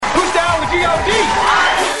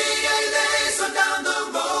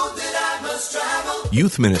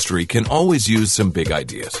Youth ministry can always use some big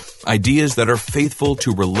ideas. Ideas that are faithful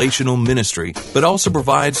to relational ministry, but also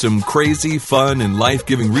provide some crazy, fun, and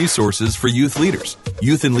life-giving resources for youth leaders,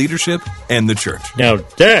 youth in leadership, and the church. Now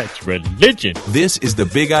that's religion. This is the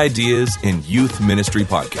Big Ideas in Youth Ministry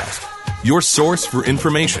podcast, your source for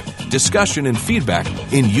information, discussion, and feedback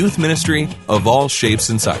in youth ministry of all shapes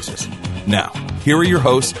and sizes. Now, here are your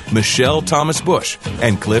hosts, Michelle Thomas Bush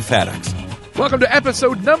and Cliff Haddocks. Welcome to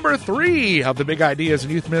episode number 3 of the Big Ideas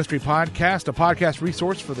in Youth Ministry podcast, a podcast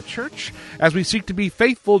resource for the church as we seek to be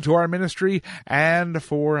faithful to our ministry and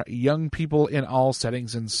for young people in all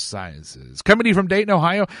settings and sizes. Coming to you from Dayton,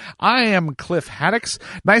 Ohio, I am Cliff Haddocks.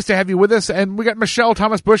 Nice to have you with us, and we got Michelle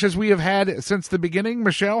Thomas Bush as we have had since the beginning.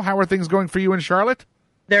 Michelle, how are things going for you in Charlotte?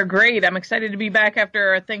 They're great. I'm excited to be back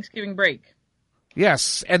after a Thanksgiving break.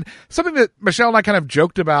 Yes, and something that Michelle and I kind of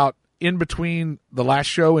joked about in between the last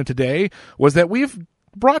show and today was that we've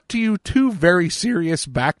brought to you 2 very serious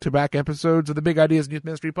back-to-back episodes of the Big Ideas in Youth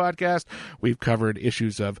Ministry podcast. We've covered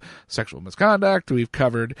issues of sexual misconduct. We've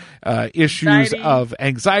covered issues of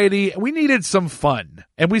anxiety. We needed some fun.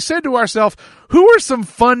 And we said to ourselves, who are some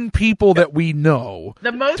fun people that we know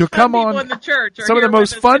the most to fun come people on, in the church are some of the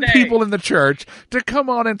most fun today. people in the church to come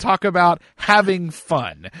on and talk about having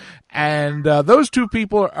fun. And those 2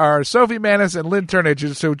 people are Sophie Manis and Lynn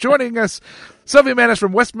Turnage. So joining us, Sophie Manis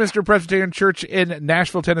from Westminster Presbyterian Church in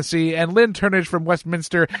Nashville, Tennessee, and Lynn Turnage from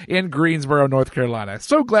Westminster in Greensboro, North Carolina.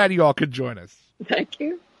 So glad you all could join us. Thank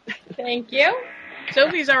you. Thank you.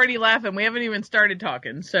 Sophie's already laughing. We haven't even started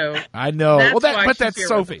talking, so I know. That's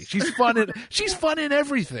Sophie. Us. She's fun in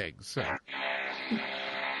everything. So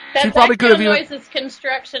That's she probably could have even noises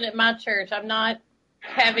construction at my church. I'm not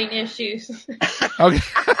having issues. Okay.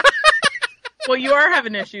 Well, you are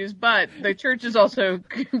having issues, but the church is also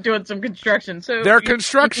doing some construction. So they're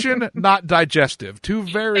construction, not digestive. 2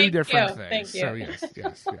 very Thank different you. things. Thank So you.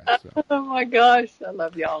 yes. So. Oh my gosh, I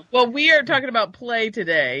love y'all. Well, we are talking about play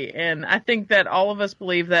today, and I think that all of us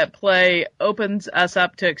believe that play opens us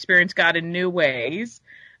up to experience God in new ways.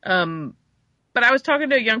 But I was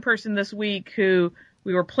talking to a young person this week who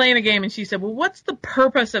we were playing a game, and she said, well, what's the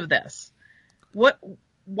purpose of this? Why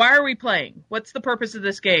are we playing? What's the purpose of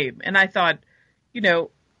this game? And I thought,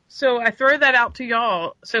 so I throw that out to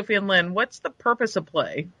y'all, Sophie and Lynn. What's the purpose of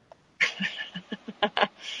play?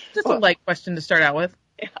 Just a light question to start out with.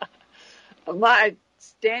 Yeah. My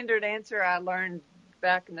standard answer I learned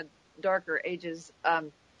back in the darker ages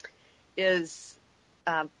is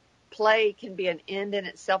play can be an end in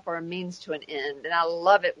itself or a means to an end. And I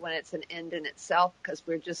love it when it's an end in itself because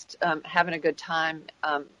we're just having a good time.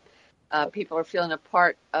 People are feeling a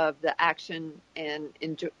part of the action and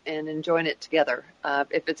enjoying it together.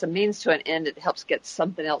 If it's a means to an end, it helps get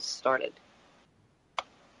something else started.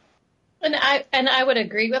 And I would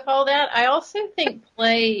agree with all that. I also think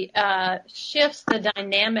play shifts the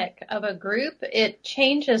dynamic of a group. It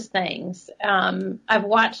changes things. I've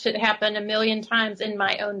watched it happen a million times in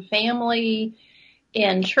my own family,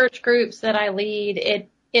 in church groups that I lead.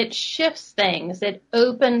 It shifts things. It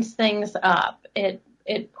opens things up. It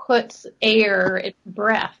puts air,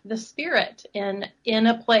 breath, the Spirit in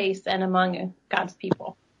a place and among God's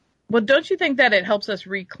people. Well, don't you think that it helps us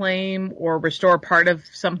reclaim or restore part of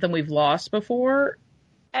something we've lost before?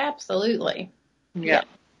 Absolutely. Yeah.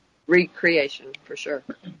 Recreation, for sure.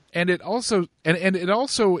 And it also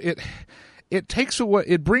it takes away,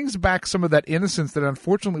 it brings back some of that innocence that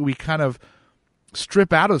unfortunately we kind of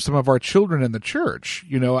strip out of some of our children in the church.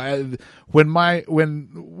 When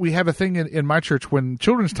we have a thing in my church, when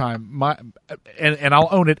children's time, and I'll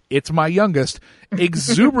own it, it's my youngest,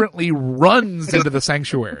 exuberantly runs into the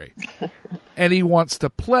sanctuary. And he wants to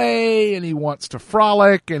play, and he wants to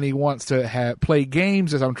frolic, and he wants to play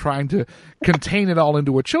games as I'm trying to contain it all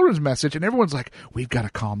into a children's message. And everyone's like, we've got to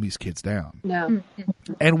calm these kids down. No.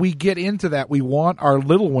 And we get into that. We want our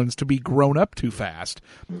little ones to be grown up too fast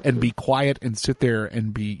and be quiet and sit there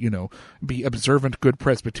and be observant, good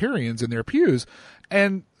Presbyterians in their pews.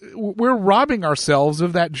 And we're robbing ourselves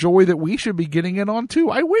of that joy that we should be getting in on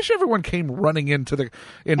too. I wish everyone came running into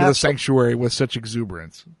the sanctuary with such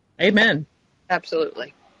exuberance. Amen.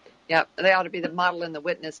 Absolutely. Yeah, they ought to be the model and the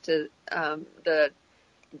witness to the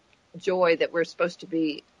joy that we're supposed to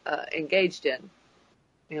be engaged in.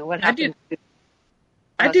 What happens?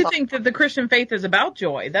 I do think that the Christian faith is about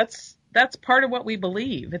joy. That's part of what we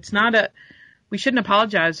believe. It's not we shouldn't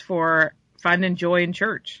apologize for finding joy in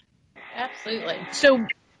church. Absolutely. So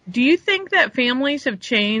do you think that families have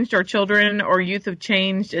changed, or children or youth have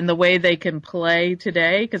changed in the way they can play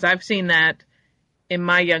today? Because I've seen that in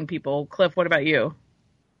my young people. Cliff, what about you?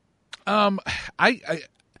 I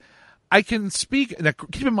can speak. Now,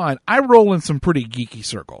 keep in mind, I roll in some pretty geeky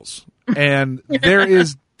circles, and there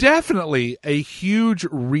is definitely a huge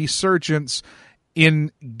resurgence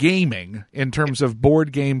in gaming in terms of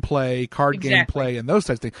board game play, card game play, and those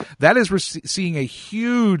types of things. That is seeing a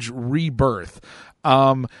huge rebirth.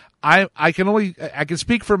 I can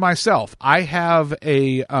speak for myself. I have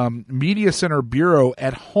a media center bureau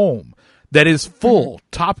at home that is full,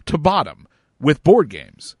 top to bottom, with board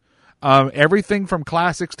games. Everything from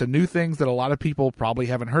classics to new things that a lot of people probably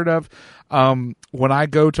haven't heard of. When I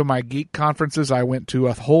go to my geek conferences, I went to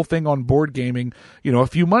a whole thing on board gaming, a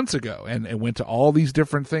few months ago, and went to all these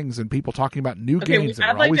different things and people talking about new games.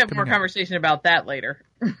 I'd like to have more conversation about that later.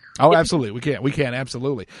 Oh, absolutely. We can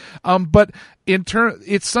absolutely. But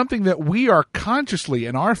it's something that we are consciously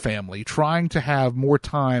in our family trying to have more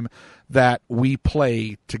time that we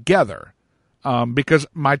play together. Because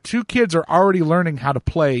my two kids are already learning how to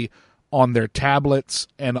play on their tablets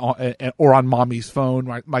or on mommy's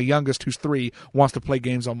phone. My youngest, who's 3, wants to play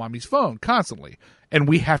games on mommy's phone constantly. And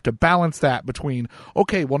we have to balance that between,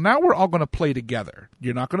 okay, well, now we're all going to play together.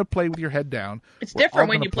 You're not going to play with your head down. It's different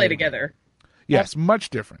when you play together. Yes, much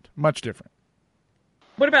different. Much different.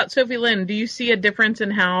 What about Sophie Lynn? Do you see a difference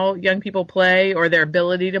in how young people play or their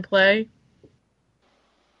ability to play?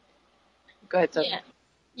 Go ahead, Sophie.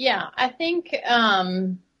 Yeah, I think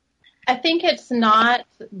it's not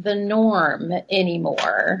the norm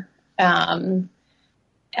anymore.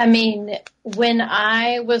 I mean, when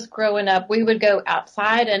I was growing up, we would go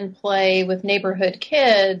outside and play with neighborhood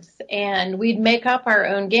kids, and we'd make up our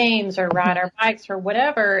own games or ride our bikes or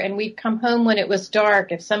whatever, and we'd come home when it was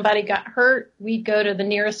dark. If somebody got hurt, we'd go to the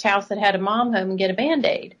nearest house that had a mom home and get a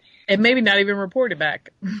Band-Aid. And maybe not even report it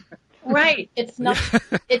back. Right. It's not.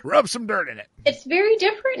 Rub some dirt in it. It's very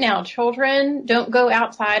different now. Children don't go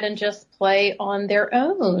outside and just play on their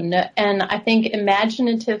own. And I think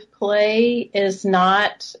imaginative play is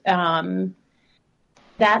not,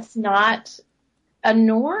 that's not a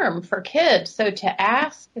norm for kids. So to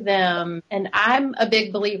ask them, and I'm a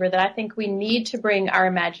big believer that I think we need to bring our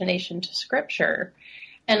imagination to Scripture.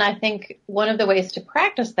 And I think one of the ways to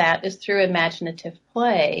practice that is through imaginative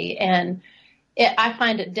play. And I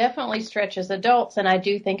find it definitely stretches adults, and I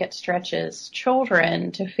do think it stretches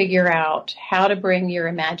children to figure out how to bring your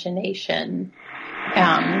imagination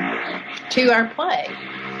to our play.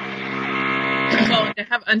 Well, to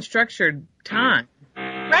have unstructured time.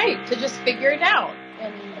 Right, to just figure it out.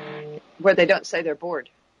 And where they don't say they're bored.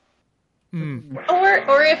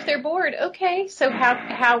 Or if they're bored, okay, so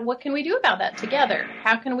what can we do about that together?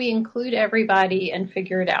 How can we include everybody and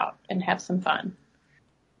figure it out and have some fun?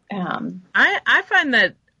 I find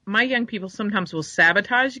that my young people sometimes will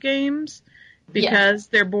sabotage games because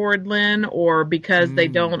they're bored, Lynn, or because they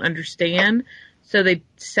don't understand. So they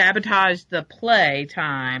sabotage the play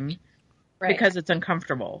time because it's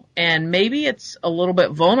uncomfortable. And maybe it's a little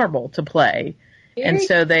bit vulnerable to play. And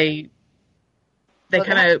so they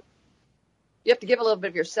kind of... You have to give a little bit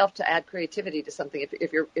of yourself to add creativity to something.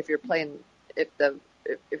 If you're playing, if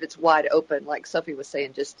it's wide open, like Sophie was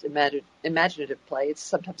saying, just imaginative play.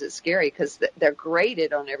 Sometimes it's scary because they're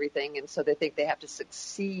graded on everything, and so they think they have to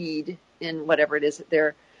succeed in whatever it is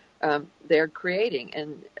that they're creating,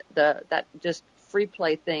 and that just free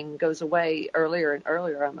play thing goes away earlier and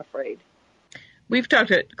earlier, I'm afraid.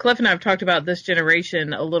 Cliff and I have talked about this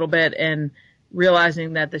generation a little bit, and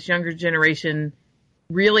realizing that this younger generation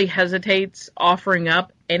really hesitates offering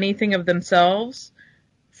up anything of themselves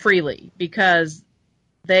freely because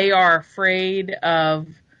they are afraid of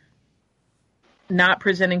not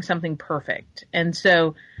presenting something perfect. And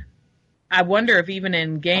so I wonder if even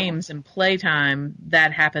in games and playtime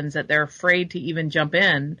that happens, that they're afraid to even jump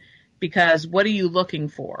in because what are you looking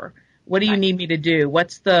for? What do you need me to do?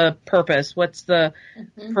 What's the purpose? What's the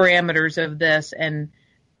parameters of this? And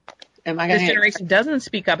this generation doesn't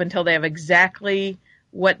speak up until they have exactly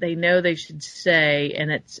what they know they should say,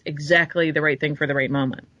 and it's exactly the right thing for the right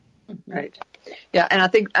moment. Right. Yeah, and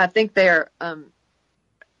I think they're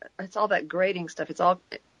it's all that grading stuff. It's all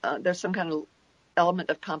there's some kind of element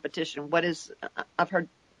of competition. I've heard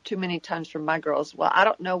too many times from my girls, well, I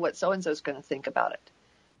don't know what so and so's going to think about it.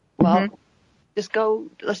 Well,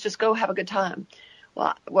 let's just go have a good time.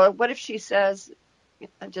 Well, what if she says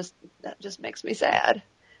that just makes me sad.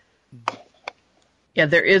 Yeah,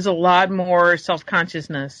 there is a lot more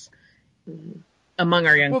self-consciousness among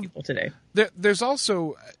our young people today. There's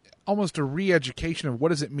also almost a re-education of what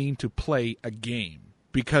does it mean to play a game.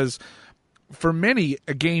 Because for many,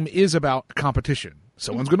 a game is about competition.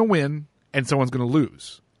 Someone's going to win and someone's going to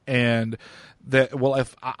lose. And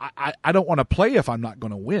if I don't want to play if I'm not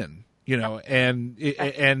going to win.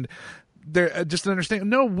 and there just an understanding.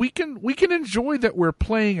 No, we can enjoy that we're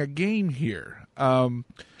playing a game here. And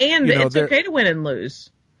it's okay to win and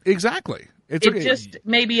lose. Exactly. It okay. Just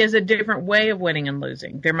maybe is a different way of winning and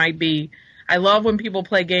losing. There might be. I love when people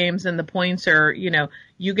play games and the points are,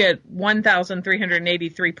 you get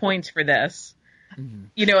 1,383 points for this.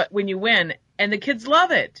 Mm-hmm. When you win, and the kids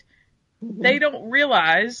love it. Mm-hmm. They don't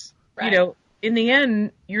realize, in the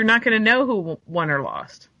end, you're not going to know who won or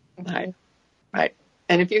lost. Right.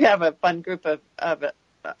 And if you have a fun group of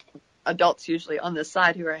adults usually on the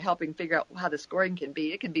side who are helping figure out how the scoring can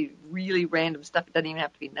be, it can be really random stuff. It doesn't even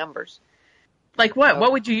have to be numbers. Like what?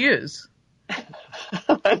 What would you use?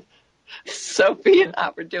 Sophie and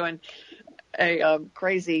I were doing a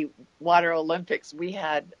crazy water Olympics. We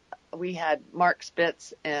had Mark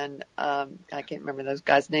Spitz and I can't remember those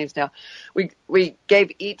guys' names now. We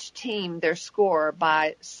gave each team their score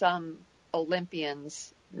by some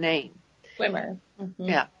Olympian's name. Swimmer. Mm-hmm.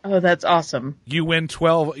 Yeah. Oh, that's awesome. You win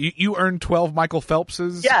 12. You earn 12 Michael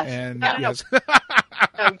Phelpses. Yes. And yes.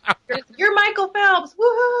 You're Michael Phelps.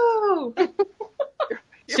 Woohoo!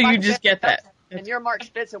 So you just get that. And you're Mark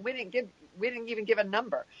Spitz, and we didn't even give a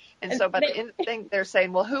number. And so by the end of the thing, they're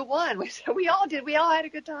saying, well, who won? We said, we all did. We all had a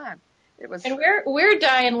good time. It was. And we're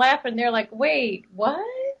dying laughing. They're like, wait, what?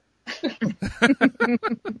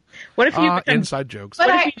 What if you inside jokes?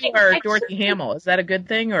 What if you are Dorothy Hamill? Is that a good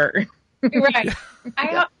thing or? Right.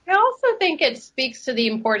 I also think it speaks to the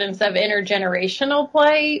importance of intergenerational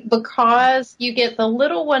play because you get the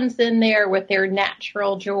little ones in there with their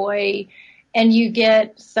natural joy, and you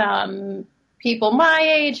get some people my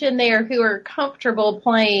age in there who are comfortable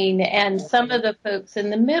playing, and some of the folks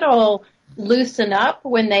in the middle loosen up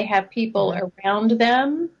when they have people around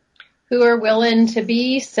them who are willing to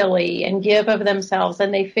be silly and give of themselves,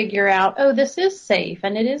 and they figure out, oh, this is safe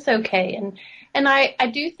and it is okay. And I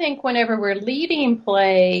do think whenever we're leading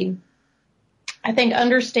play, I think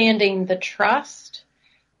understanding the trust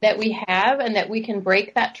that we have and that we can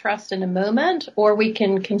break that trust in a moment, or we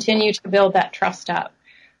can continue to build that trust up.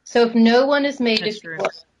 So if no one is made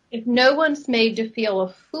if no one's made to feel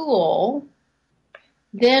a fool,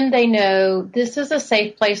 then they know this is a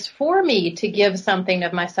safe place for me to give something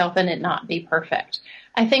of myself and it not be perfect.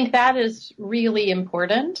 I think that is really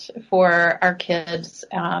important for our kids,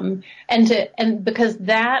 and because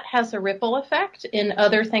that has a ripple effect in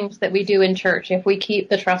other things that we do in church. If we keep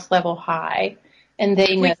the trust level high, and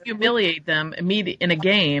they know, we humiliate them immediately in a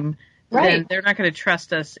game, then they're not going to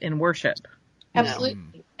trust us in worship. Absolutely. No.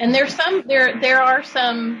 And there are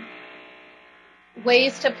some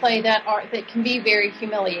ways to play that can be very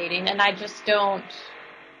humiliating, and I just don't.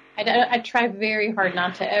 I try very hard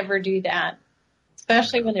not to ever do that.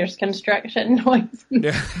 Especially when there's construction noise.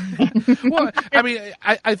 Yeah. Well, I mean,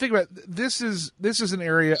 I think about this is an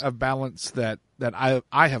area of balance that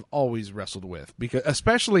I have always wrestled with, because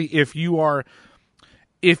especially if you're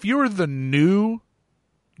the new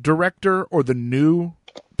director or the new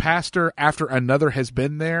pastor after another has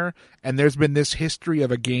been there, and there's been this history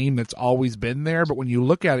of a game that's always been there, but when you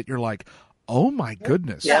look at it, you're like, oh my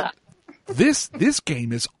goodness. Yeah. This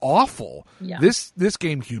game is awful. Yeah. This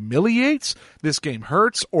game humiliates. This game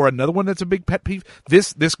hurts. Or another one that's a big pet peeve.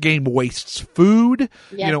 This game wastes food.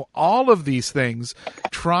 Yeah. All of these things.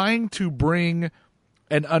 Trying to bring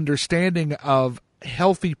an understanding of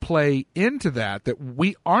healthy play into that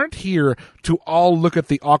we aren't here to all look at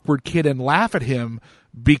the awkward kid and laugh at him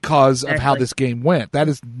because of how this game went.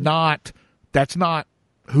 That's not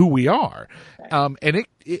who we are. And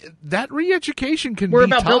that re-education can We're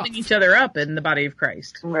be about tough. building each other up in the body of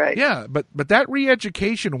Christ. Right. Yeah, but that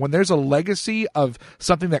re-education, when there's a legacy of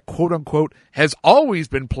something that quote unquote has always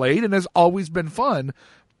been played and has always been fun,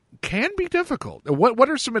 can be difficult. What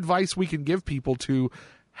are some advice we can give people to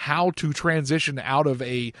how to transition out of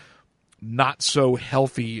a not so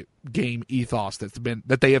healthy game ethos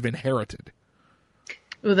that they have inherited?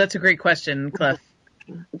 Oh, that's a great question, Cliff.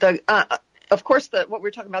 Of course, what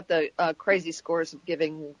we're talking about, the crazy scores of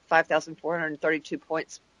giving 5,432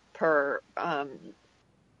 points per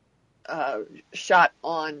shot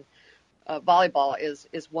on volleyball is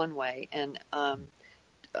one way, and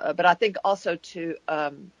but I think also to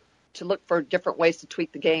look for different ways to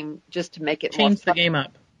tweak the game just to make it change the game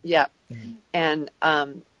up. Yeah, mm-hmm. And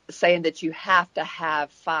saying that you have to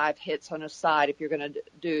have 5 hits on a side if you're going to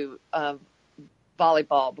do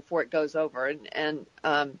volleyball before it goes over, and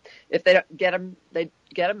if they don't get them, they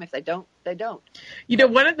get them. If they don't, they don't.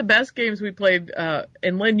 One of the best games we played,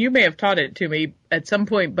 and Lynn, you may have taught it to me at some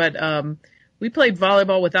point, but we played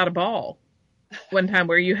volleyball without a ball one time,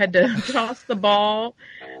 where you had to toss the ball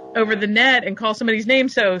over the net and call somebody's name.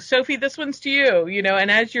 So, Sophie, this one's to you,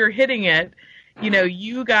 and as you're hitting it,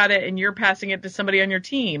 you got it and you're passing it to somebody on your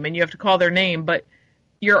team and you have to call their name, but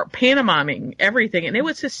you're pantomiming everything. And it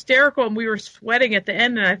was hysterical and we were sweating at the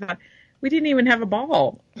end and I thought, we didn't even have a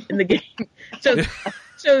ball in the game.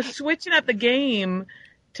 So switching up the game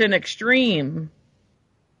to an extreme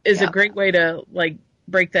is a great way to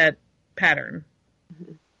break that pattern.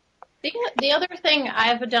 The other thing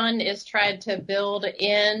I've done is tried to build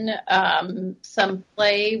in some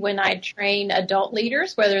play when I train adult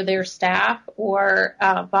leaders, whether they're staff or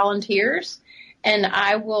volunteers, and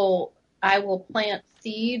I will plant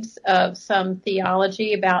seeds of some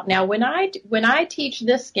theology about, now when I teach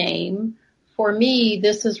this game, for me,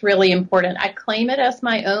 this is really important. I claim it as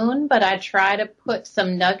my own, but I try to put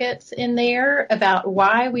some nuggets in there about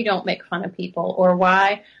why we don't make fun of people or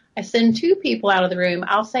why I send 2 people out of the room.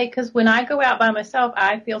 I'll say, because when I go out by myself,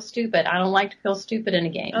 I feel stupid. I don't like to feel stupid in a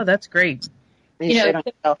game. Oh, that's great.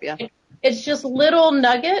 It's just little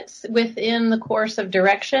nuggets within the course of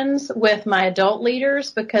directions with my adult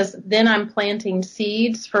leaders, because then I'm planting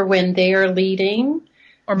seeds for when they're leading.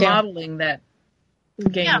 Or modeling that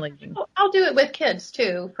game leading. I'll do it with kids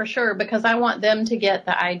too, for sure, because I want them to get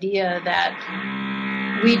the idea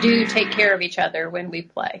that we do take care of each other when we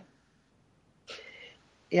play.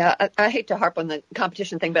 Yeah, I hate to harp on the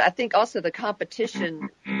competition thing, but I think also the competition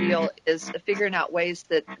deal is figuring out ways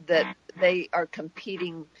that they are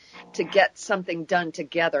competing to get something done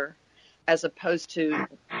together as opposed to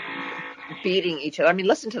beating each other. I mean,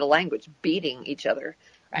 listen to the language, beating each other.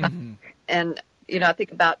 Right? Mm-hmm. And, I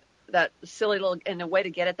think about that silly little, and a way to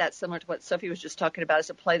get at that, similar to what Sophie was just talking about, is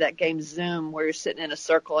to play that game Zoom where you're sitting in a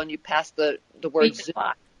circle and you pass the word Zoom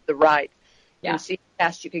to the right. Yeah. And see how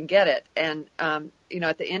fast you can get it. And,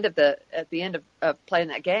 at the end of playing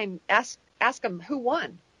that game, ask them who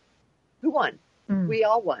won. Who won? Mm. We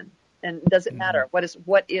all won. And does it matter? What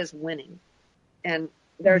is winning? And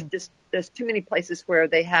there's too many places where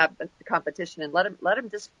they have a competition, and let them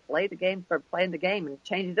just play the game for playing the game and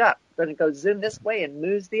change it up. We're going to go Zoom this way and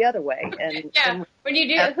moose the other way. And when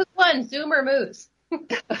you do, who won, Zoom or moose?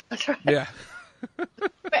 That's right. Yeah.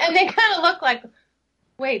 And they kind of look like,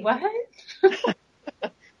 wait, what?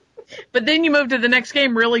 But then you move to the next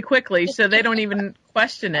game really quickly, so they don't even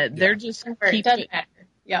question it. They're just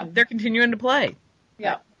they're continuing to play.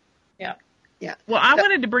 Yeah. Well, I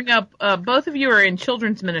wanted to bring up, both of you are in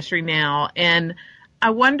children's ministry now, and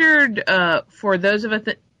I wondered, for those of us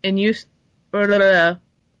in youth, let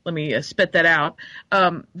me spit that out.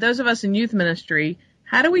 Those of us in youth ministry,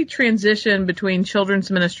 how do we transition between children's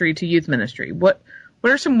ministry to youth ministry? What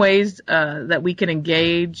are some ways that we can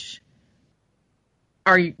engage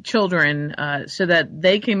our children so that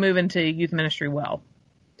they can move into youth ministry well?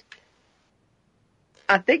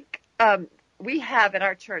 I think we have at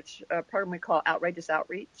our church a program we call Outrageous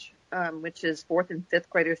Outreach, which is 4th and 5th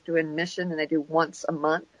graders doing mission, and they do once a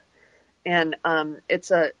month. And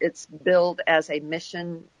it's billed as a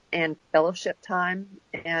mission and fellowship time.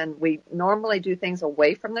 And we normally do things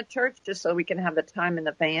away from the church just so we can have the time in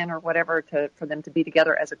the van or whatever for them to be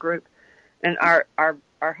together as a group. And our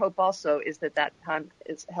hope also is that time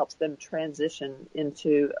helps them transition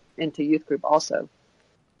into youth group also.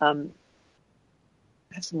 I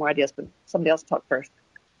have some more ideas, but somebody else talk first.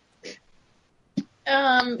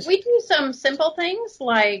 We do some simple things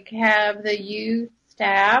like have the youth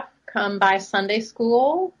staff come by Sunday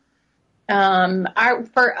school.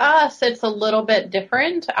 For us, it's a little bit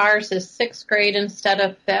different. Ours is 6th grade instead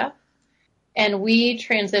of 5th. And we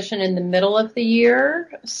transition in the middle of the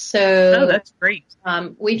year. So that's great.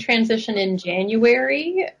 We transition in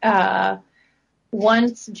January.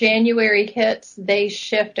 Once January hits, they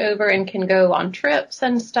shift over and can go on trips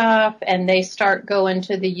and stuff, and they start going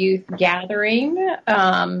to the youth gathering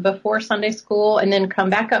before Sunday school, and then come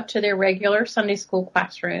back up to their regular Sunday school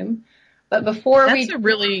classroom. But before that's a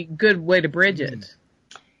really good way to bridge it.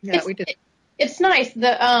 Yeah, we did. It's nice.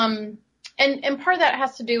 And part of that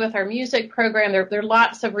has to do with our music program. There are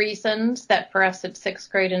lots of reasons that for us it's 6th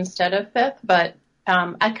grade instead of 5th, but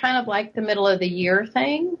I kind of like the middle of the year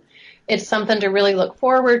thing. It's something to really look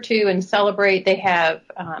forward to and celebrate. They have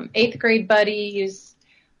 8th grade buddies.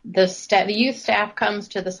 The youth staff comes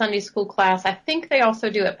to the Sunday school class. I think they also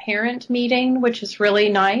do a parent meeting, which is really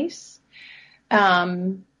nice.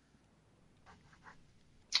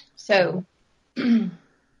 So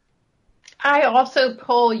I also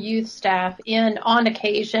pull youth staff in on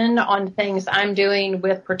occasion on things I'm doing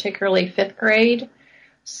with particularly 5th grade,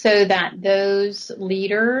 so that those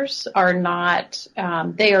leaders are not,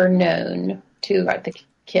 they are known to the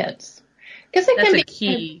kids. Because it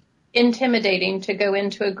can be intimidating to go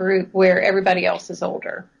into a group where everybody else is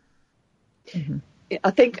older. Mm-hmm.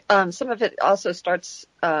 I think some of it also starts.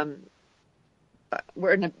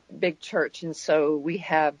 We're in a big church, and so we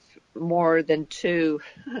have more than 2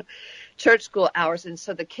 church school hours, and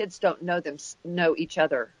so the kids don't know each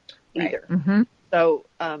other either. Right. Mm-hmm. So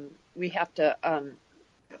we have to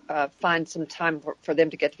find some time for them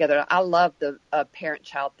to get together. I love the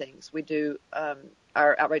parent-child things. We do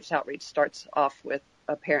our Outrageous Outreach starts off with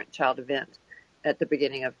a parent-child event at the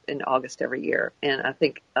beginning in August every year, and I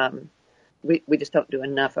think we just don't do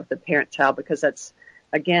enough of the parent-child because that's,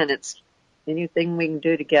 again, it's anything we can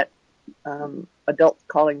do to get adults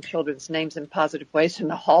calling children's names in positive ways in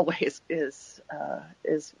the hallways is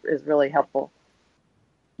really helpful.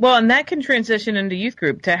 Well, and that can transition into youth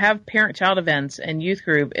group. To have parent-child events and youth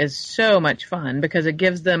group is so much fun because it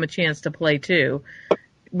gives them a chance to play too.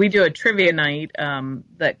 We do a trivia night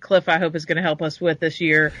that Cliff, I hope, is going to help us with this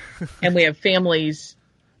year, and we have families.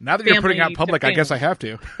 Now that you're putting out public, I guess I have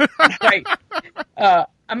to. Right.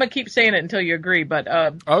 I'm going to keep saying it until you agree, but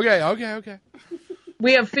Okay.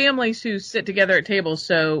 we have families who sit together at tables.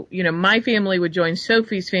 So, my family would join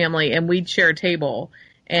Sophie's family, and we'd share a table,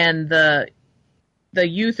 and the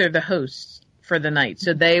youth are the hosts for the night.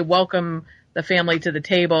 So they welcome the family to the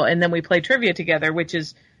table, and then we play trivia together, which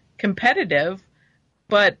is competitive,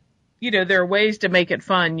 but, there are ways to make it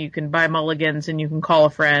fun. You can buy mulligans, and you can call a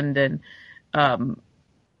friend, and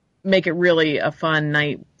make it really a fun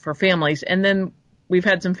night for families. And then we've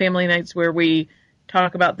had some family nights where we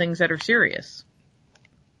talk about things that are serious.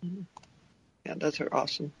 Yeah, those are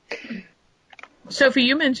awesome. Sophie,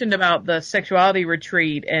 you mentioned about the sexuality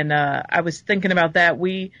retreat, and I was thinking about that.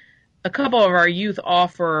 A couple of our youth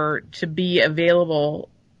offer to be available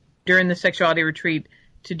during the sexuality retreat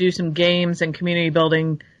to do some games and community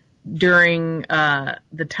building during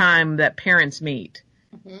the time that parents meet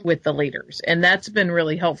with the leaders. And that's been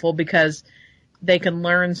really helpful because they can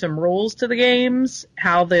learn some rules to the games,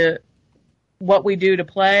 what we do to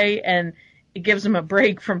play, and it gives them a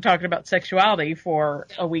break from talking about sexuality for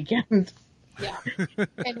a weekend. Yeah.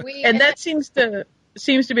 And that seems to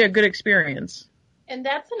be a good experience. And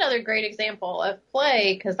that's another great example of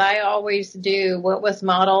play, because I always do what was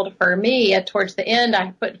modeled for me. Towards the end,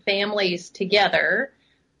 I put families together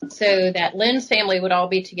so that Lynn's family would all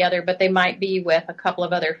be together, but they might be with a couple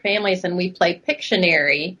of other families, and we play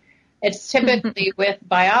Pictionary. It's typically with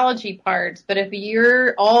biology parts, but if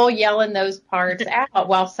you're all yelling those parts out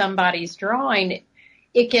while somebody's drawing,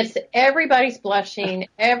 it gets everybody's blushing,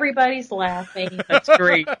 everybody's laughing. That's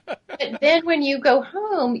great. But then when you go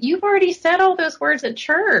home, you've already said all those words at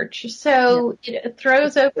church, so it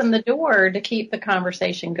throws open the door to keep the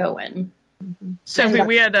conversation going. Sophie,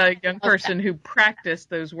 we had a young person who practiced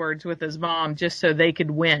those words with his mom just so they could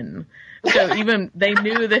win. So even they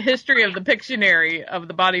knew the history of the Pictionary of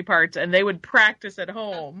the body parts, and they would practice at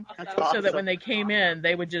home so that when they came in,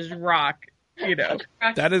 they would just rock.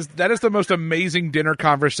 That is the most amazing dinner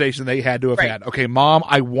conversation they had to have had. Okay, Mom,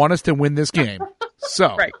 I want us to win this game.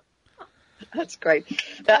 So right. That's great.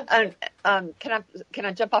 Can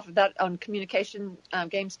I jump off of that on communication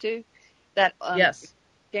games too? That yes.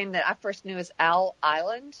 Game that I first knew is Owl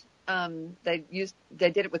Island. They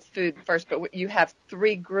did it with food first, but you have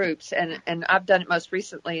 3 groups, and I've done it most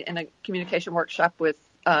recently in a communication workshop with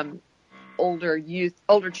older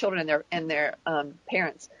children and their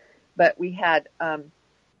parents. But we had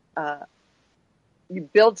you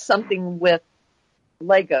build something with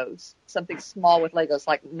Legos, something small with Legos,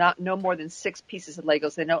 like no more than 6 pieces of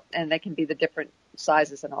Legos. And they can be the different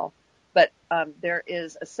sizes and all. But there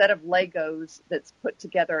is a set of Legos that's put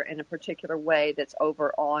together in a particular way that's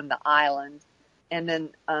over on the island, and then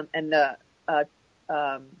what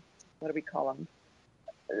do we call them?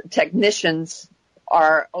 Technicians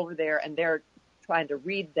are over there, and they're trying to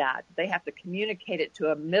read that. They have to communicate it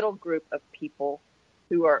to a middle group of people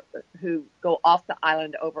who go off the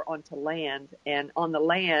island over onto land, and on the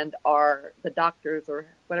land are the doctors or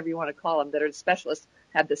whatever you want to call them that are specialists,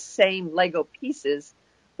 have the same Lego pieces,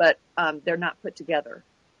 but they're not put together.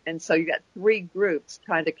 And so you got 3 groups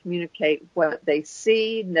trying to communicate what they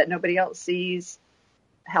see that nobody else sees,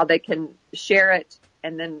 how they can share it,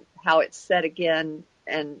 and then how it's said again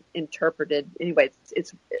and interpreted. Anyway,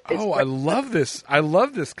 it's I love this. I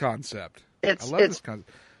love this concept. This concept.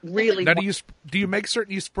 Really. Now, do you make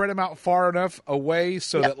certain you spread them out far enough away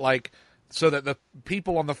so that the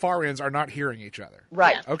people on the far ends are not hearing each other?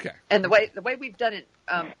 Right. Okay. And the way we've done it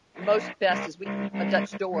most best is we have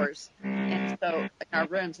Dutch doors, and so in our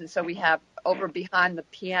rooms, and so we have over behind the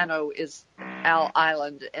piano is Owl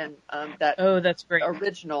Island, and that's great.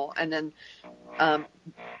 Original, and then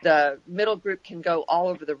the middle group can go all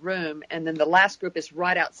over the room, and then the last group is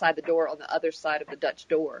right outside the door on the other side of the Dutch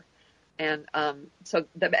door. And and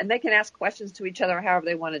they can ask questions to each other however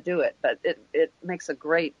they want to do it, but it makes a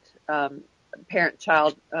great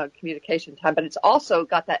parent-child communication time. But it's also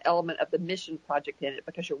got that element of the mission project in it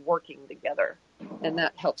because you're working together, and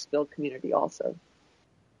that helps build community also.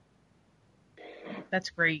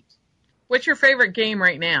 That's great. What's your favorite game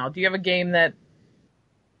right now? Do you have a game that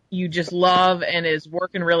you just love and is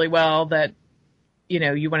working really well that,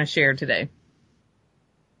 you want to share today?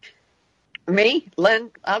 Me? Lynn?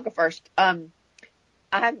 I'll go first. I'm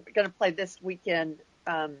going to play this weekend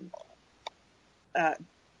Pin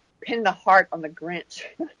the Heart on the Grinch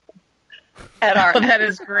at our that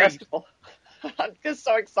is great. Festival. I'm just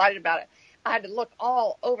so excited about it. I had to look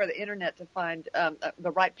all over the internet to find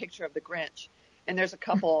the right picture of the Grinch. And there's a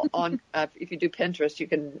couple on, if you do Pinterest, you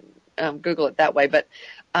can Google it that way. But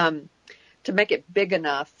to make it big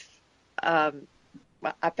enough, I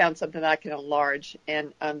found something that I can enlarge.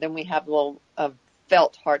 And then we have little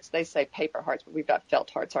felt hearts. They say paper hearts, but we've got felt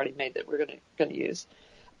hearts already made that we're going to use.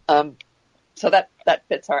 So that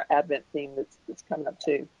fits our Advent theme that's coming up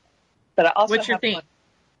too. But I also what's your theme?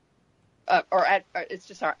 It's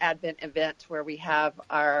just our Advent event where we have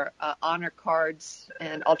our honor cards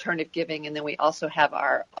and alternative giving, and then we also have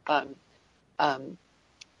our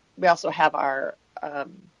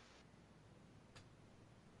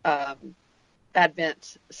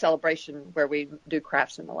Advent celebration where we do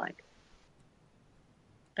crafts and the like.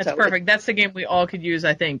 That's perfect. That's the game we all could use,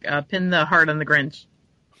 I think. Pin the Heart on the Grinch.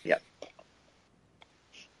 Yep.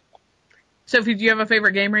 Sophie, do you have a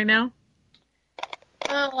favorite game right now?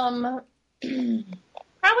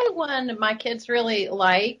 Probably one my kids really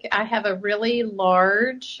like. I have a really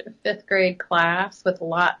large 5th grade class with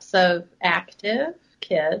lots of active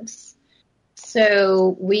kids.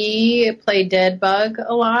 So we play Dead Bug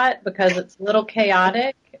a lot because it's a little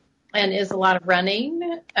chaotic and is a lot of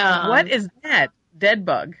running. What is that? Dead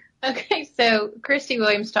Bug. Okay, so Christy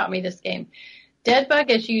Williams taught me this game. Dead Bug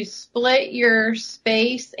is you split your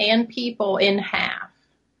space and people in half.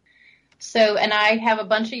 So, and I have a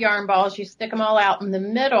bunch of yarn balls. You stick them all out in the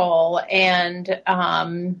middle, and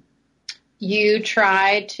you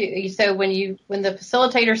try to. So when the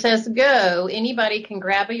facilitator says go, anybody can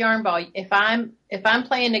grab a yarn ball. If I'm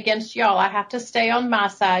playing against y'all, I have to stay on my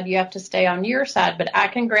side. You have to stay on your side, but I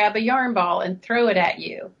can grab a yarn ball and throw it at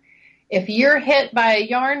you. If you're hit by a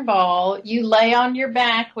yarn ball, you lay on your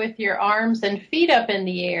back with your arms and feet up in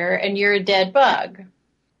the air, and you're a dead bug.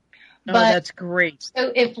 Oh, that's great.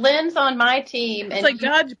 So if Lynn's on my team, it's like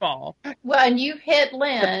dodgeball. Well, and you've hit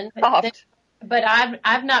Lynn, but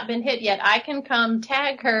I've not been hit yet. I can come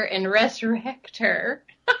tag her and resurrect her.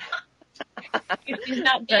 She's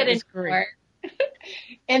not dead anymore.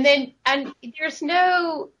 And there's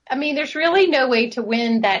really no way to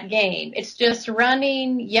win that game. It's just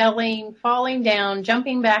running, yelling, falling down,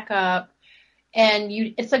 jumping back up. And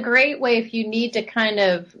it's a great way if you need to kind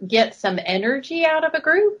of get some energy out of a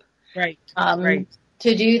group. Right.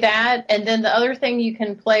 To do that. And then the other thing you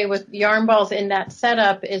can play with yarn balls in that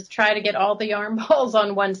setup is try to get all the yarn balls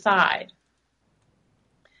on one side.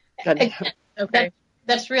 Okay.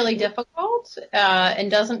 That's really difficult and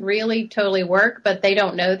doesn't really totally work, but they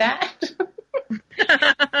don't know that.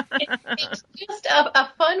 It's just a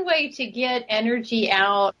fun way to get energy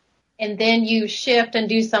out, and then you shift and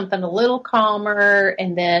do something a little calmer,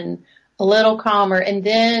 and then a little calmer. And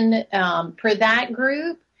then for that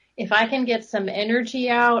group, if I can get some energy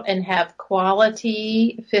out and have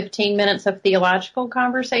quality 15 minutes of theological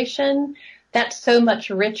conversation, that's so much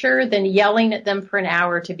richer than yelling at them for an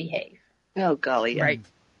hour to behave. Oh, golly. Yeah. Right.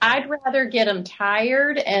 I'd rather get them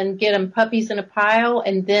tired and get them puppies in a pile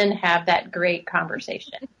and then have that great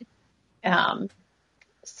conversation.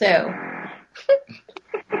 So.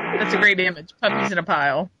 That's a great image. Puppies in a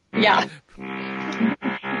pile. Yeah.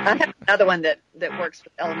 I have another one that works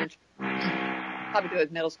with elementary. Probably do it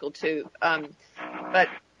with middle school too. But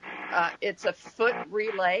it's a foot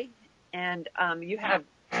relay, and you have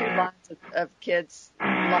 2 lines of kids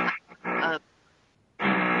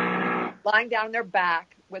lying down on their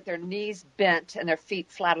back with their knees bent and their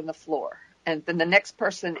feet flat on the floor. And then the next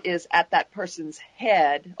person is at that person's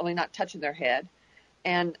head, only not touching their head.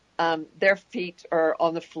 And their feet are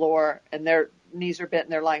on the floor and their knees are bent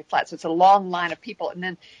and they're lying flat. So it's a long line of people. And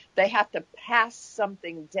then they have to pass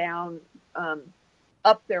something down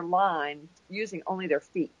up their line using only their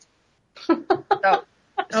feet.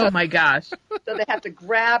 Oh my gosh. So they have to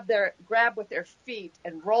grab with their feet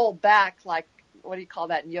and roll back like, what do you call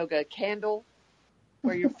that in yoga? A candle,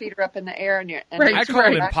 where your feet are up in the air and you're. Right. I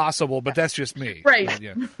call it impossible, but that's just me. Right.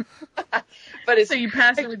 Yeah. But so you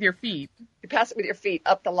pass it with your feet. You pass it with your feet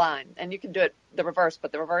up the line, and you can do it the reverse,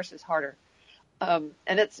 but the reverse is harder. and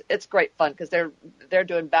it's great fun because they're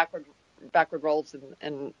doing backward rolls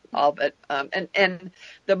and all of it. And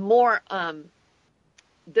the more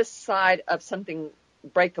this side of something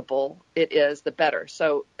breakable it is, the better.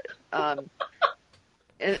 So,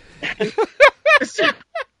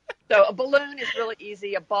 so a balloon is really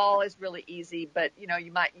easy. A ball is really easy, but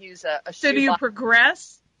you might use a shoe. So do you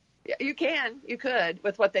progress? Yeah, you could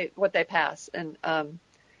with what they pass, and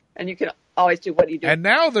you can always do what you do. And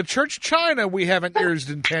now the church china we haven't used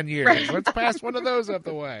in 10 years. Right. Let's pass one of those up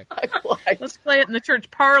the way. Let's play it in the church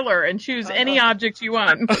parlor and choose any object you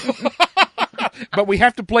want. But we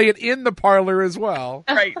have to play it in the parlor as well.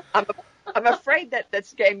 Right. I'm afraid that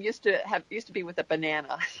this game used to be with a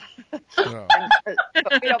banana. Oh.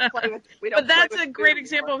 But we don't play with. But that's a great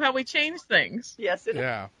example of how we change things. Yes, it is.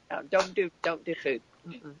 Yeah. No, don't do food.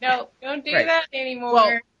 Mm-mm. No, don't do Right. that anymore.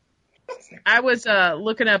 Well, I was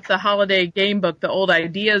looking up the holiday game book, the Old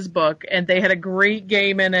Ideas book, and they had a great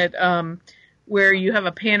game in it where you have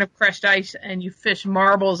a pan of crushed ice and you fish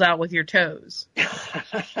marbles out with your toes.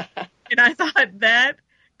 And I thought that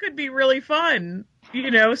could be really fun.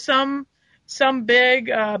 Some big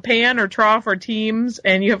pan or trough or teams,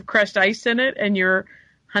 and you have crushed ice in it, and you're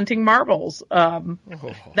hunting marbles.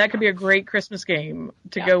 That could be a great Christmas game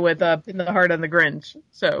to go with In the Heart on the Grinch.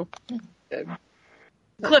 So,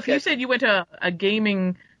 Cliff, you said you went to a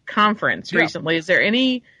gaming conference recently. Is there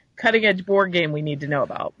any cutting-edge board game we need to know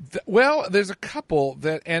about? Well, there's a couple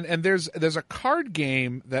that, and there's a card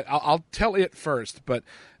game that I'll tell it first, but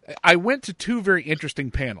I went to two very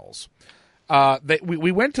interesting panels.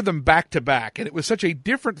 We went to them back to back, and it was such a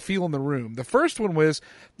different feel in the room. The first one was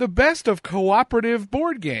the best of cooperative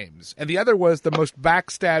board games, and the other was the most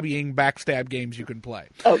backstab games you can play.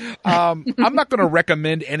 Oh. I'm not going to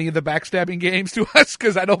recommend any of the backstabbing games to us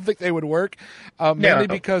because I don't think they would work, mainly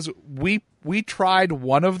because we tried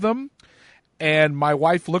one of them, and my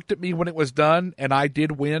wife looked at me when it was done, and I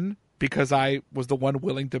did win because I was the one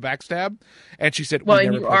willing to backstab, and she said, "Well, we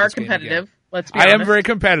and never you play are this game competitive." again. Let's be I honest. am very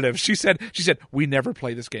competitive. She said, we never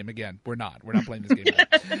play this game again. We're not playing this game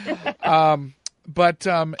again. But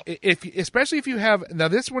especially if you have, now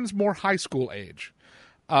this one's more high school age.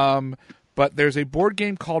 But there's a board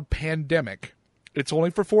game called Pandemic. It's only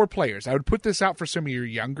for 4 players. I would put this out for some of your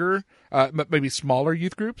younger, maybe smaller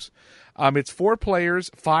youth groups. It's 4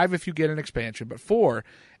 players, 5 if you get an expansion, but 4.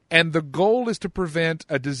 And the goal is to prevent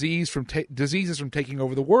a diseases from taking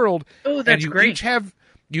over the world. Oh, that's great.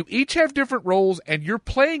 You each have different roles, and you're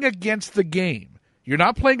playing against the game. You're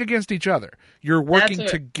not playing against each other. You're working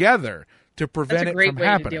together to prevent it from happening.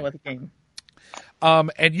 That's a great way to deal with a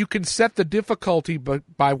game. And you can set the difficulty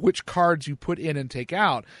by which cards you put in and take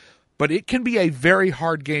out. But it can be a very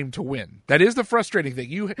hard game to win. That is the frustrating thing.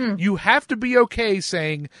 You have to be okay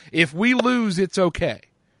saying, if we lose, it's okay.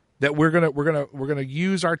 That we're gonna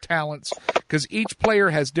use our talents, because each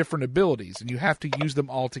player has different abilities, and you have to use them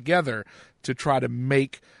all together to try to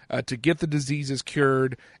to get the diseases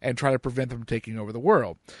cured and try to prevent them from taking over the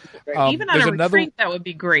world. Even on a retreat, that would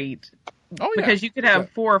be great. Oh, yeah. Because you could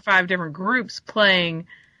have 4 or 5 different groups playing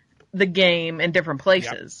the game in different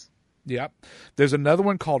places. Yep. There's another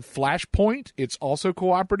one called Flashpoint. It's also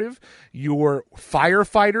cooperative. You're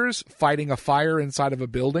firefighters fighting a fire inside of a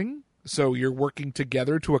building. So you're working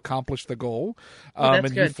together to accomplish the goal. That's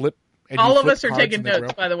and good. You flip. And all you of flip us are taking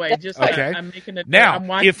notes, by the way. Just okay. I'm making a now, I'm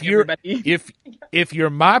watching everybody. if you're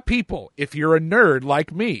my people, if you're a nerd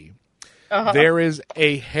like me, there is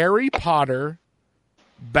a Harry Potter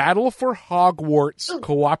Battle for Hogwarts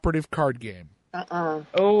cooperative card game.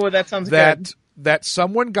 Oh, that sounds good. That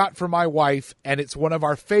someone got for my wife, and it's one of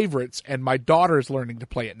our favorites, and my daughter's learning to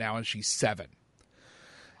play it now, and she's 7.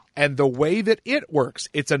 And the way that it works,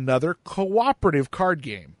 it's another cooperative card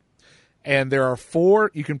game. And there are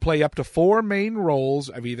 4, you can play up to 4 main roles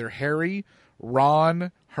of either Harry,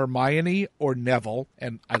 Ron, Hermione, or Neville.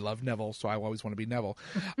 And I love Neville, so I always want to be Neville.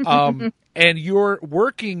 And you're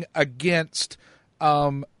working against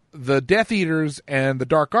the Death Eaters and the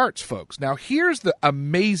Dark Arts folks. Now, here's the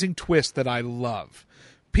amazing twist that I love.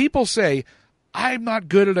 People say, I'm not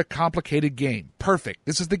good at a complicated game. Perfect.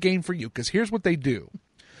 This is the game for you, because here's what they do.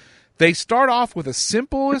 They start off with the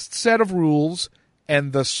simplest set of rules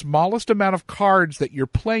and the smallest amount of cards that you're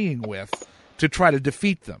playing with to try to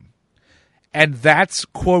defeat them. And that's,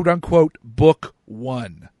 quote-unquote, book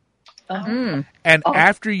 1. And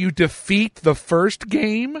after you defeat the first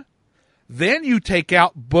game, then you take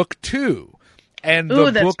out book 2. And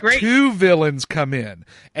the book 2 villains come in,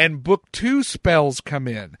 and book 2 spells come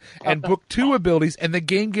in, and book 2 abilities, and the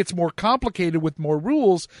game gets more complicated with more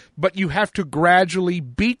rules, but you have to gradually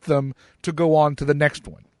beat them to go on to the next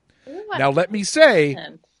one. Ooh, now, let me say,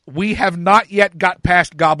 We have not yet got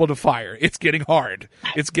past Goblet of Fire. It's getting hard.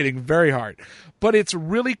 It's getting very hard. But it's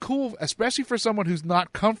really cool, especially for someone who's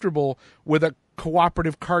not comfortable with a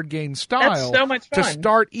cooperative card game style. That's so much fun. To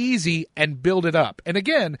start easy and build it up. And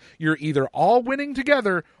again, you're either all winning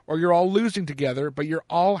together or you're all losing together, but you're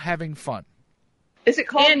all having fun. Is it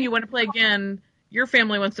called? And you want to play again, your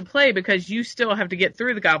family wants to play because you still have to get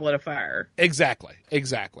through the Goblet of Fire. Exactly.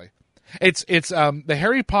 It's the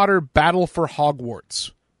Harry Potter Battle for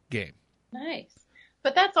Hogwarts game. Nice.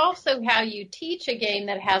 But that's also how you teach a game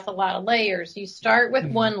that has a lot of layers. You start with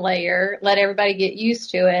one layer, let everybody get used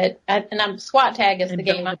to it, and SWAT Tag is the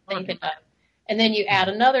game I'm thinking of. And then you add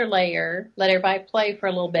another layer, let everybody play for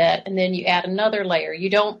a little bit, and then you add another layer. You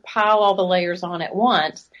don't pile all the layers on at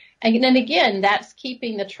once. And then again, that's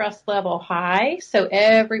keeping the trust level high, so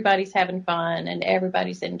everybody's having fun and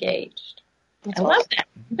everybody's engaged. I love that.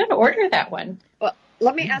 I'm going to order that one. Well,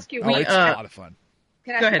 let me ask you. It's a lot of fun.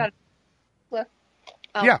 Can I Go ask ahead. about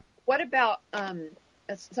Yeah. What about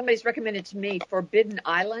somebody's recommended to me Forbidden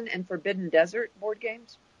Island and Forbidden Desert board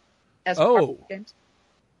games? As board games?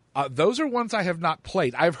 Those are ones I have not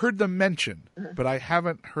played. I've heard them mentioned, but I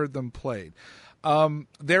haven't heard them played.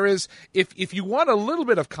 There is, if you want a little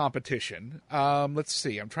bit of competition, let's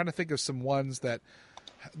see. I'm trying to think of some ones that,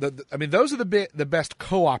 those are the best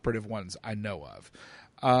cooperative ones I know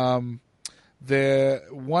of. The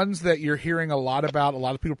ones that you're hearing a lot about, a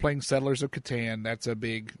lot of people playing Settlers of Catan. That's a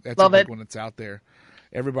big one that's out there.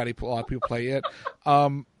 A lot of people play it.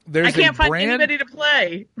 There's I can't find anybody to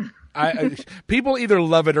play. People either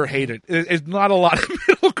love it or hate it. There's not a lot of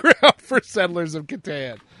middle ground for Settlers of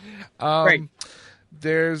Catan. Right.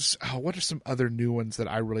 There's what are some other new ones that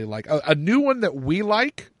I really like? A new one that we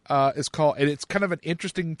like is called, and it's kind of an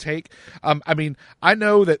interesting take. I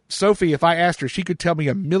know that Sophie, if I asked her, she could tell me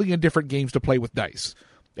a million different games to play with dice.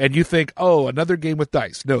 And you think, oh, another game with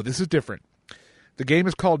dice. No, this is different. The game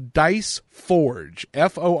is called Dice Forge,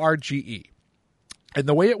 Forge. And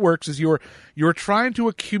the way it works is you're trying to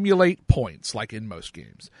accumulate points, like in most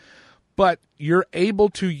games. But you're able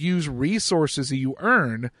to use resources that you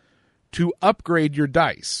earn to upgrade your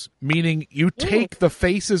dice, meaning you take the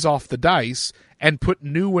faces off the dice and put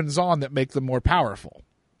new ones on that make them more powerful.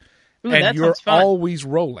 And you're always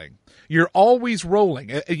rolling. You're always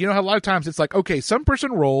rolling. You know how a lot of times it's like, okay, some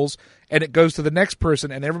person rolls and it goes to the next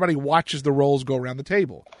person and everybody watches the rolls go around the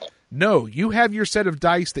table. No, you have your set of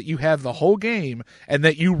dice that you have the whole game and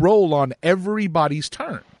that you roll on everybody's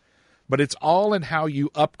turn. But it's all in how you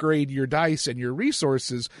upgrade your dice and your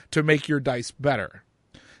resources to make your dice better.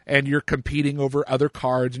 And you're competing over other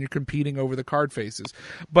cards, and you're competing over the card faces.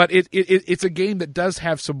 But it's a game that does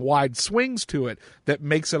have some wide swings to it that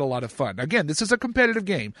makes it a lot of fun. Again, this is a competitive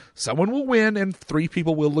game. Someone will win, and 3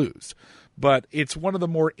 people will lose. But it's one of the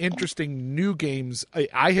more interesting new games.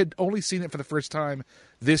 I had only seen it for the first time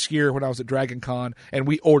this year when I was at Dragon Con, and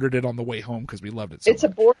we ordered it on the way home because we loved it so much. It's a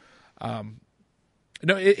board.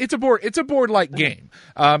 No, it's a board. It's a board-like game.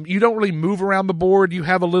 You don't really move around the board. You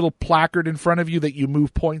have a little placard in front of you that you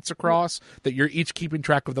move points across. That you're each keeping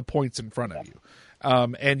track of the points in front of you.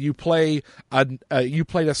 And you play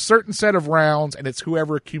a certain set of rounds, and it's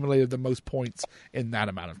whoever accumulated the most points in that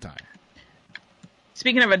amount of time.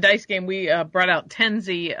 Speaking of a dice game, we brought out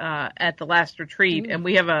Tenzi at the last retreat, and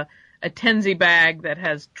we have a Tenzi bag that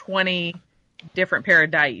has 20 different pair of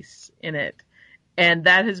dice in it, and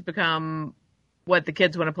that has become what the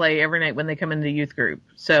kids want to play every night when they come into the youth group.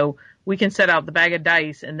 So we can set out the bag of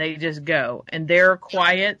dice and they just go, and they're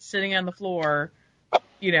quiet sitting on the floor,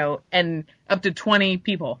 and up to 20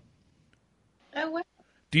 people. Oh, wow.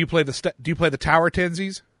 Do you play the Tower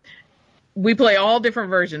Tenzis? We play all different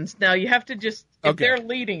versions. Now you have to just, if they're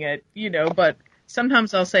leading it, but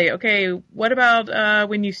sometimes I'll say, okay, what about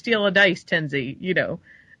when you steal a dice, Tenzi?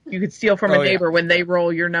 You could steal from a neighbor when they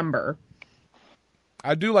roll your number.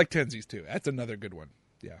 I do like Tenzis too. That's another good one.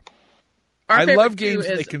 Yeah. I love games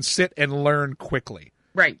that they can sit and learn quickly.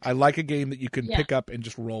 Right. I like a game that you can pick up and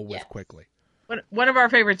just roll with quickly. One of our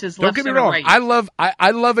favorites is Don't get me wrong. Right. I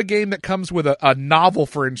love a game that comes with a novel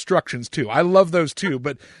for instructions too. I love those too,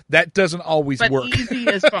 but that doesn't always work easy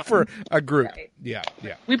is fun. for a group. Right. Yeah.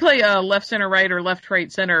 We play left, center, right, or left,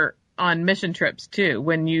 right, center on mission trips too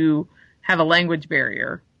when you have a language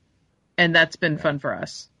barrier, and that's been fun for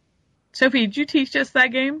us. Sophie, did you teach us that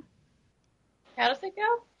game? How does it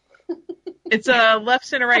go? It's a left,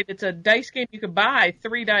 center, right. It's a dice game. You could buy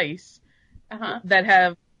 3 dice that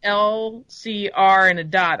have L, C, R, and a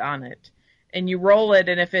dot on it. And you roll it,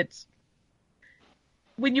 and if it's...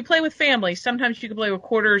 When you play with families, sometimes you can play with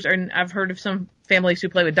quarters, and I've heard of some families who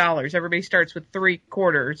play with dollars. Everybody starts with 3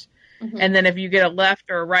 quarters. Mm-hmm. And then if you get a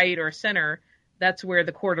left or a right or a center, that's where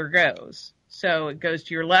the quarter goes. So it goes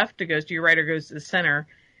to your left, it goes to your right, or goes to the center.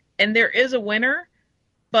 And there is a winner,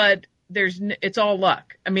 but it's all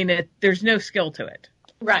luck. I mean, there's no skill to it.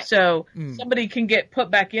 Right. So somebody can get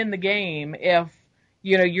put back in the game if,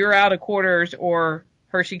 you're out of quarters or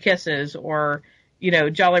Hershey Kisses or,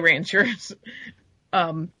 Jolly Ranchers.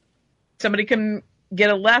 Somebody can get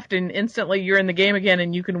a left and instantly you're in the game again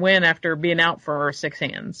and you can win after being out for 6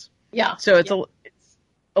 hands. Yeah. So it's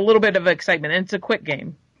a little bit of excitement, and it's a quick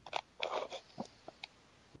game.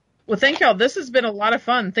 Well, thank y'all. This has been a lot of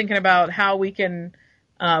fun thinking about how we can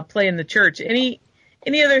play in the church. Any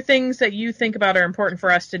other things that you think about are important for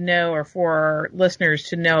us to know or for our listeners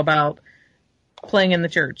to know about playing in the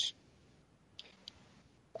church?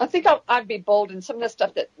 I think I'd be bold in some of the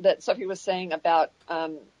stuff that Sophie was saying about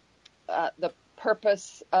the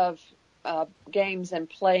purpose of games and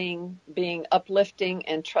playing being uplifting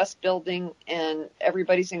and trust building and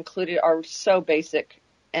everybody's included are so basic.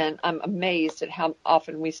 And I'm amazed at how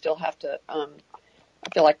often we still have to, I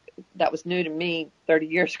feel like that was new to me 30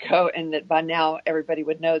 years ago, and that by now everybody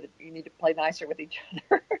would know that you need to play nicer with each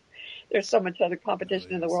other. There's so much other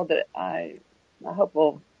competition in the world that I hope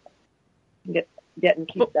we'll get and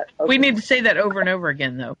keep that open. We need to say that over and over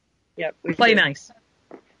again, though. Yep. Play nice.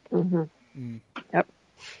 Mm-hmm. Yep.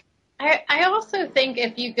 I also think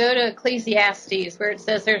if you go to Ecclesiastes, where it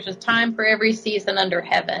says there's a time for every season under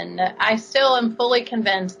heaven, I still am fully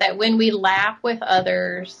convinced that when we laugh with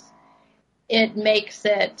others, it makes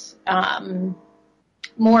it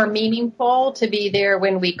more meaningful to be there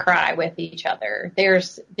when we cry with each other.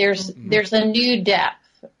 There's a new depth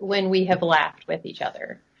when we have laughed with each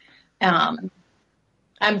other.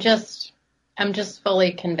 I'm just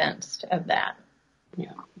fully convinced of that.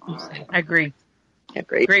 Yeah, I agree. Yeah,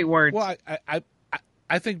 great words. Well,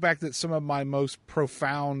 I think back that some of my most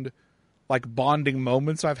profound, bonding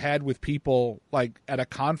moments I've had with people, at a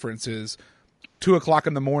conference, is 2:00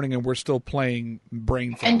 in the morning and we're still playing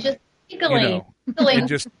Brain Fry. And just giggling.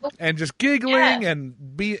 And just giggling yes.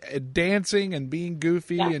 and dancing and being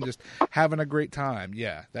goofy and just having a great time.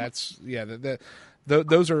 Yeah,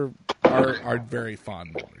 those are very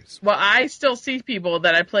fond memories. Well, I still see people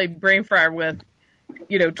that I played Brain Fry with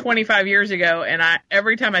 25 years ago, and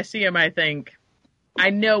every time I see them, I think, I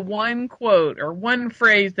know one quote or one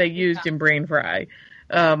phrase they used in Brain Fry.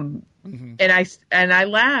 And I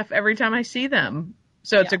laugh every time I see them.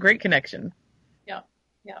 So it's a great connection. Yeah.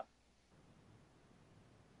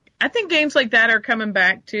 I think games like that are coming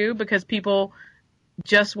back too, because people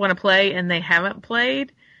just want to play and they haven't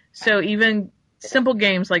played. So even simple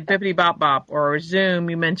games like Bippity Bop Bop or Zoom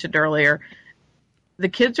you mentioned earlier, the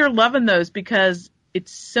kids are loving those because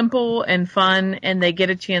it's simple and fun and they get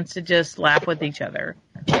a chance to just laugh with each other.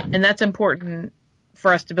 And that's important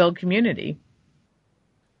for us to build community.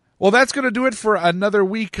 Well, that's going to do it for another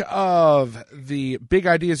week of the Big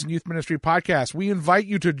Ideas in Youth Ministry podcast. We invite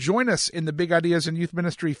you to join us in the Big Ideas in Youth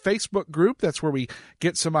Ministry Facebook group. That's where we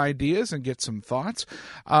get some ideas and get some thoughts.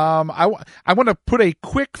 I want to put a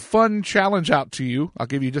quick, fun challenge out to you. I'll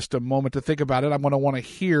give you just a moment to think about it. I'm going to want to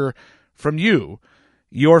hear from you.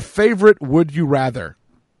 Your favorite Would You Rather?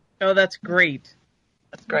 Oh, that's great.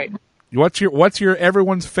 That's great. What's your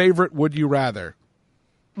everyone's favorite Would You Rather?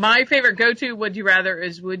 My favorite go-to Would You Rather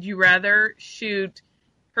is, would you rather shoot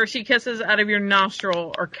Hershey Kisses out of your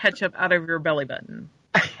nostril or ketchup out of your belly button?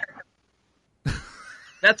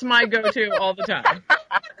 That's my go-to all the time.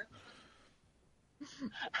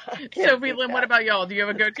 Sophie Lynn, what about y'all? Do you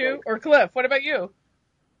have a go-to? Or Cliff, what about you?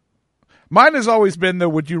 Mine has always been the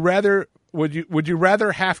would you rather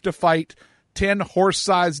have to fight 10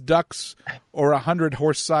 horse-sized ducks or 100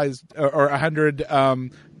 horse-sized or 100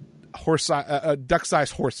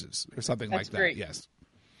 duck-sized horses or something That's like that. Great. Yes.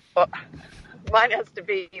 Well, mine has to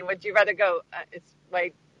be, would you rather go, it's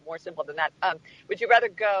way more simple than that. Would you rather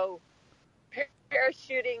go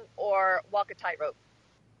parachuting or walk a tightrope?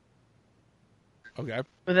 Okay.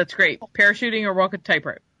 Well, that's great. Parachuting or walk a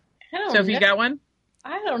tightrope. Sophie, you got one?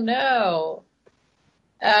 I don't know.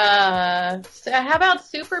 So how about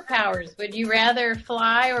superpowers? Would you rather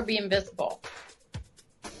fly or be invisible?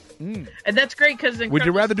 And that's great because would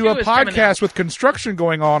you rather do a podcast with construction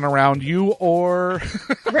going on around you or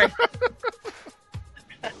right.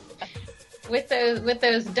 With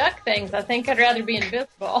those duck things, I think I'd rather be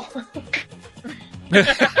invisible.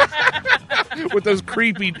 with those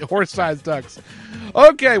creepy horse-sized ducks.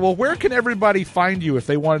 Okay, well, where can everybody find you if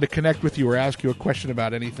they wanted to connect with you or ask you a question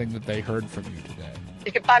about anything that they heard from you today?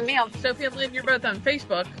 You can find me on Sophie and Lynn. You're both on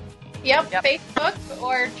Facebook. Yep, Facebook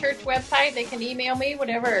or church website. They can email me,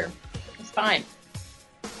 whatever. It's fine.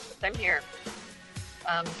 Same here.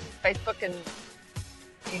 Facebook and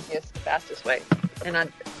easiest, fastest way. And I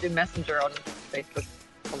do Messenger on Facebook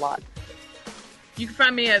a lot. You can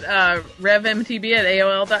find me at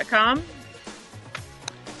revmtb@aol.com.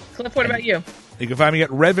 Cliff, what about you? You can find me at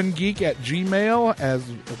RevanGeek@gmail, as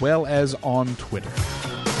well as on Twitter.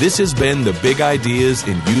 This has been the Big Ideas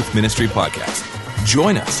in Youth Ministry podcast.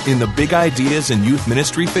 Join us in the Big Ideas in Youth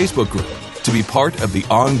Ministry Facebook group to be part of the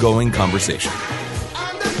ongoing conversation.